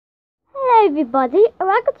Hello everybody, and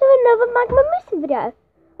welcome to another Magma Musen video. I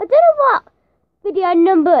don't know what video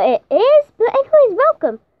number it is, but anyways,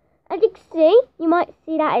 welcome. As you can see, you might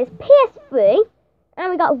see that it's PS3, and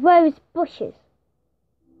we got rose bushes.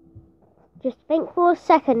 Just think for a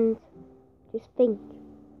second. Just think.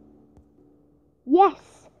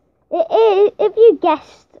 Yes, it is. If you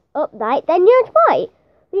guessed update, then you're right.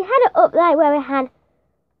 We had an update where we had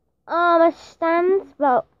armor stands.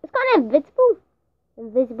 Well, it's kind of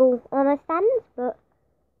invisible armor stands, but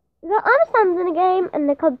we got armor stands in the game, and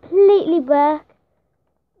they completely work.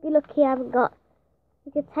 If you're lucky, I haven't got.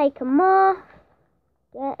 You can take them off.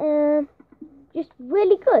 Get them. Just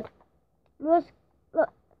really good. Look,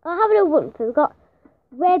 I'll have a little run through. We've got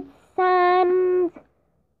red sand,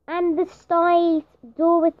 andesite,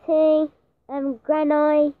 dorite,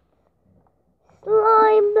 granite,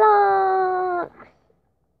 slime blocks,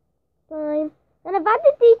 slime. And I've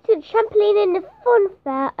added these to the trampoline in the fun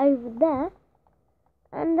fair over there.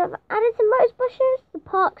 And I've added some rose bushes. The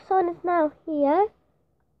park sign is now here.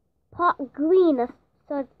 Park green, I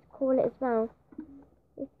decided to call it as well.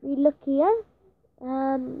 If we look here,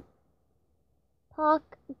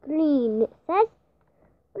 park green it says.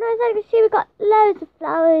 And as I can see, we've got loads of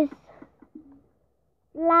flowers.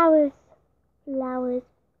 Flowers.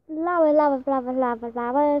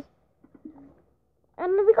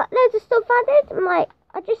 And we got loads of stuff added.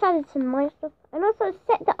 I just added some of my stuff. And also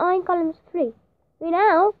set the iron columns free. We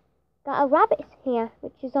now got a rabbit here,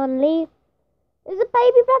 which is on leave. There's a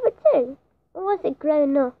baby rabbit too. Or was it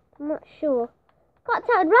grown up? I'm not sure. Can't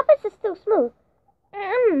tell. Rabbits are still small.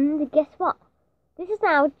 And guess what? This is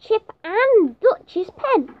now Chip and Dutch's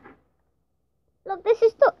pen. Look, this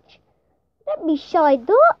is Dutch. Don't be shy,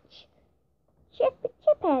 Dutch. Chip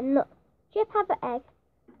pen. Look, Chip have an egg.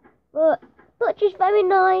 But Dutch is very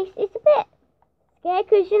nice. It's a bit scared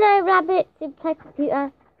because, you know, rabbits who play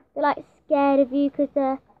computer, they're like scared of you because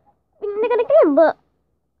they're going to kill him. But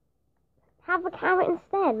have a carrot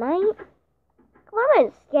instead, mate. Come on, I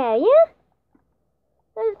won't scare you.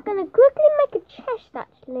 So I'm going to quickly make a chest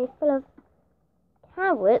actually full of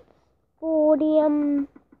carrots for the,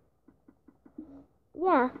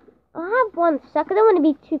 yeah. I have one stack. I don't want to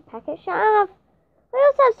be too peckish. I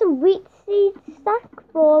also have some wheat seed stack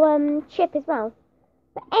for Chip as well.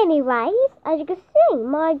 But anyways, as you can see,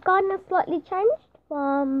 my garden has slightly changed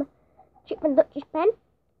from Chip and Dutch's pen.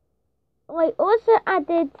 I also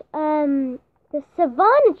added the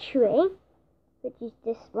savannah tree, which is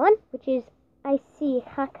this one, which is I see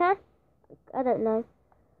hacker. I don't know.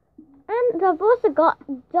 And I've also got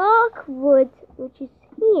dark wood, which is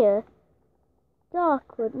here.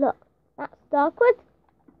 Darkwood, look, that's darkwood.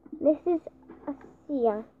 This is a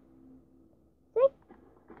seer. See?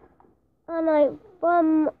 And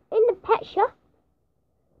in the pet shop.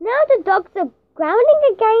 Now the dogs are growling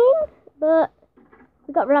again, but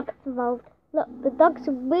we got rabbits involved. Look, the dogs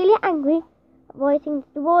are really angry, avoiding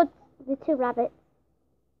towards the two rabbits.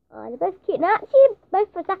 Oh, they're both cute. Now actually, both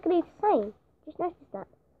exactly the same. Just noticed that.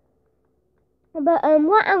 But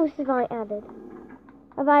what else have I added?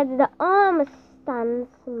 I've added the armor stand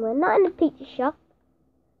somewhere, not in the pizza shop.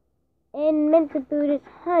 In Mental Buddha's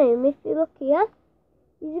home, if you look here,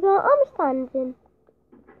 you've got armor stands in.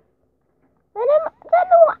 I don't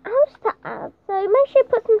know what else to add, so make sure you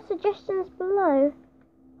put some suggestions below.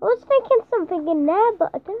 I was thinking something in there, but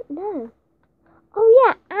I don't know. Oh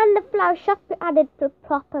yeah, and the flower shop we added the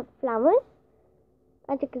proper flowers,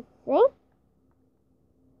 as you can see.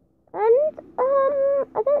 And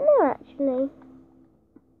I don't know actually.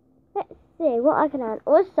 Let's see what I can add.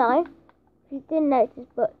 Also, if you didn't notice,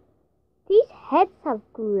 but these heads have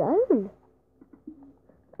grown.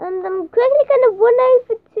 And I'm quickly going to run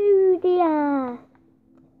over to the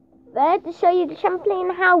there to show you the trampoline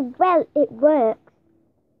and how well it works.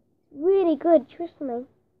 Really good, trust me.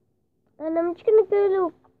 And I'm just going to go a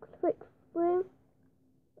little quick through.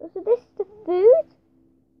 So this is the food.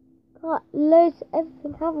 Got loads of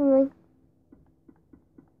everything, haven't we?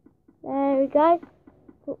 There we go.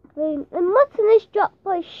 The mutton is dropped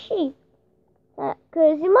by sheep.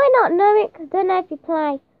 Because you might not know it, because I don't know if you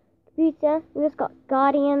play computer. We just got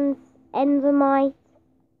guardians, endermite,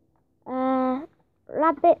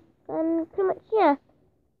 rabbits, and pretty much, yeah.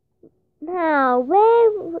 Now, where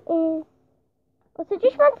is... Also,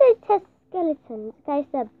 just want to test skeletons in case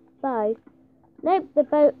they're bow. Nope, the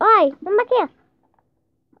bow... Oi, come back here.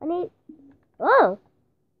 I need... Oh.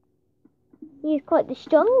 He's quite the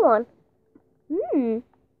strong one.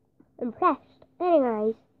 Impressed.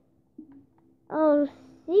 Anyways. I'll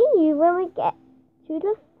see you when we get to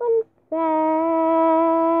the fun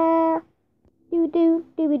fair. Do-do,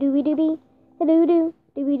 dooby-dooby-dooby. Do-do,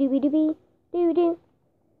 dooby-dooby-dooby. Do-do.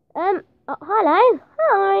 Oh, hello.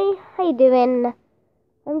 Hi. How you doing?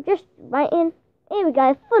 I'm just writing. Here we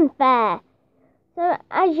go. Fun fair. So,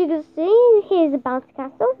 as you can see, here's a bouncy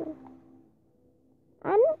castle.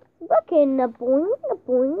 And it's working. A boing, a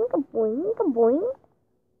boing, a boing, a boing.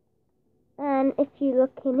 And if you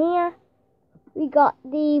look in here, we got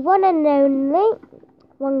the one and only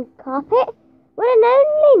one carpet. One and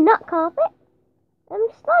only, not carpet.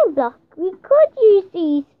 Slime block. We could use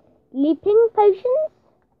these leaping potions.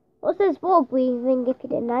 Also, it's water breathing if you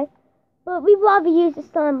didn't know. But we'd rather use the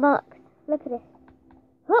slime block. Look at this.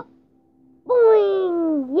 Hop.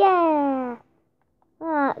 Boing. Yeah.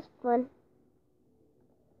 Ah, that's fun.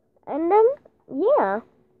 And yeah.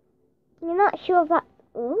 You're not sure if that's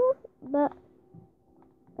all, but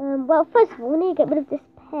well, first of all, we need to get rid of this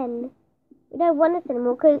pen. We don't want it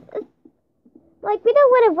anymore because, like, we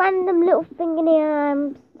don't want a random little thing in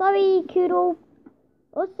here. Sorry, Koodle.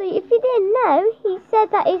 Also, if you didn't know, he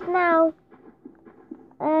said that is now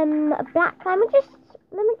a black. Let me just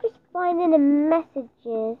find in the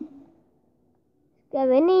messages. Let's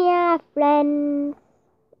go in here, friends.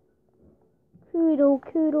 Koodle,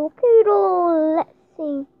 Koodle, Koodle. Let's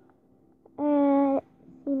see.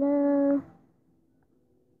 You know,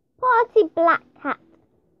 party black cat.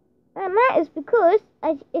 And that is because,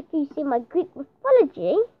 as if you see my Greek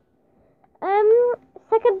mythology,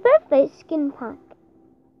 second birthday skin pack.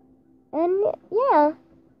 And yeah,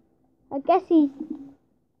 I guess he's,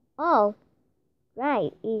 oh,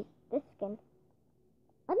 right, he's this skin.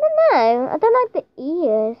 I don't know, I don't like the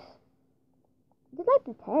ears. I do like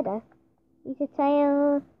the tail though. He's a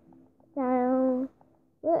tail,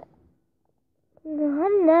 but, I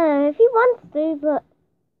don't know, if he wants to, but,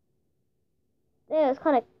 yeah, it's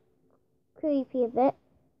kind of creepy a bit.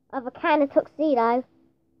 I have a can of tuxedo,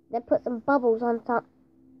 then put some bubbles on top.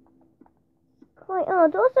 Quite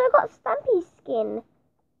odd. Also, I got Stampy skin.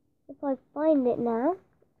 If I find it now,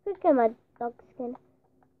 look at my dog skin.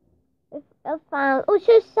 If I found, or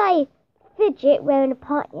should I say, Fidget wearing a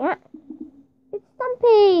party hat. It's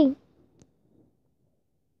Stampy.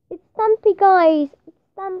 It's Stampy, guys. It's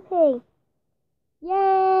Stampy.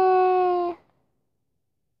 Yeah.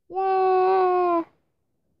 Yeah.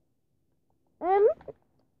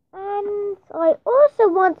 And I also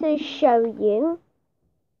want to show you.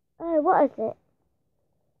 Oh, what is it?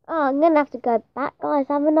 Oh, I'm gonna have to go back, guys,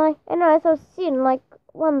 haven't I? Anyways, I'll see you in like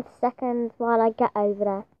 1 second while I get over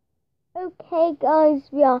there. Okay, guys,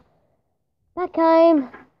 we are back home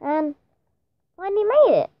and finally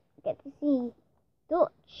made it. Get to see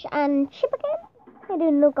Dutch and Chip again. How you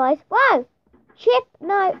doing, little guys? Wow! Chip,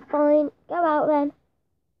 no, fine. Go out then.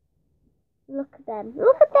 Look at them.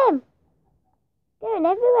 Look at them. Going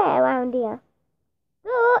everywhere around here.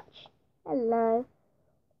 Dutch, hello.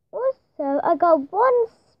 Also, I got one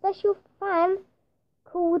special fan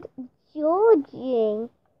called Georgie.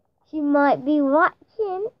 She might be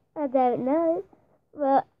watching. I don't know.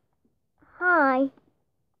 But, hi.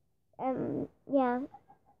 Yeah.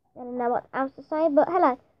 I don't know what else to say, but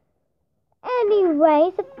hello.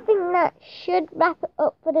 Anyways, I think that should wrap it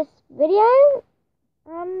up for this video.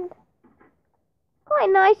 And quite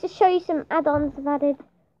nice to show you some add-ons I've added.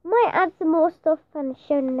 Might add some more stuff and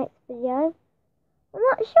show in the next video. I'm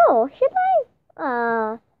not sure. Should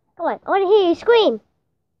I? Come on. I want to hear you scream.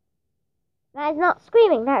 That is not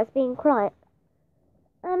screaming. That is being quiet.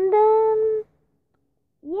 And,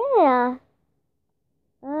 yeah.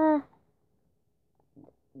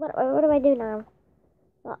 What do I do now?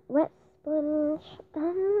 Wet sponge.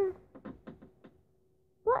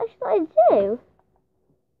 What should I do?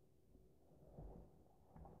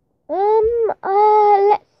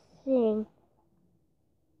 Let's see.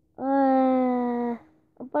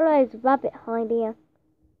 I'll follow his rabbit hide here.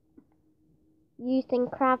 Used in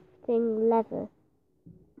crafting leather.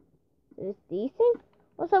 There's these things.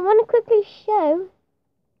 Also, I want to quickly show.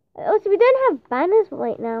 Also, we don't have banners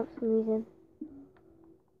right now for some reason.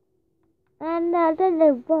 And I don't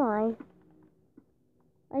know why.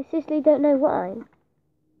 I seriously don't know why.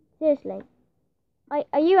 Seriously.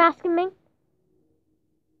 Are you asking me?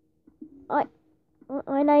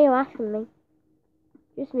 I know you're asking me.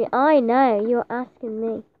 Just me. I know you're asking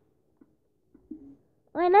me.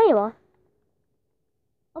 I know you are.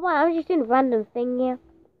 Oh, well, I was just doing a random thing here.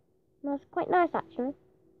 That's quite nice, actually.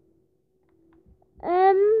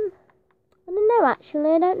 I don't know,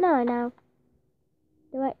 actually. I don't know now.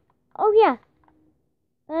 Do I? Oh, yeah.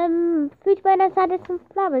 Foodburn has added some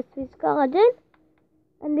flowers to his garden.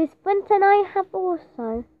 And this fountain I have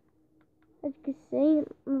also. As you can see,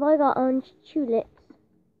 I got orange tulips.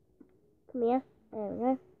 Come here. There we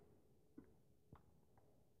go.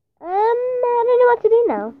 I don't know what to do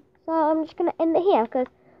now. So I'm just going to end it here because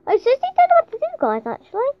I seriously don't know what to do, guys,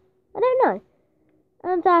 actually. I don't know.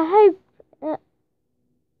 And I hope...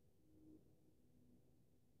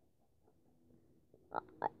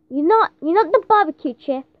 You're not the barbecue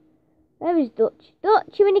chip. Where is Dutch?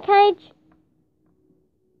 Dutch, you in the cage?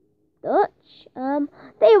 Dutch?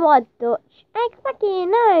 There you are, Dutch. Hey, come back here.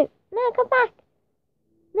 No, come back.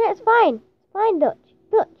 No, it's fine. It's fine, Dutch.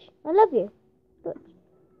 Dutch, I love you. Dutch.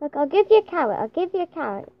 Look, I'll give you a carrot.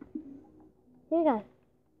 Here you go.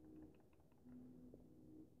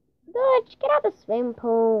 Dutch, get out of the swimming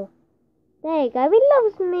pool. There you go. He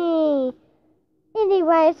loves me.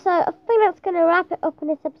 Anyway, so I think that's going to wrap it up in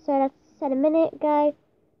this episode, as I said a minute ago.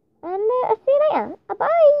 And I'll see you later.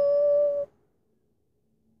 Bye.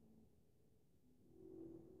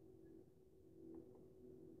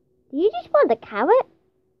 Do you just want the carrot?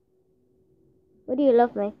 Or do you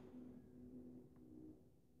love me?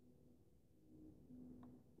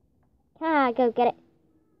 Go get it.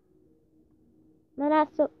 No,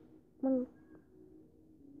 that's up.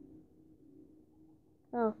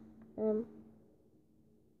 Oh,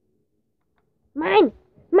 Mine!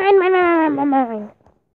 Mine!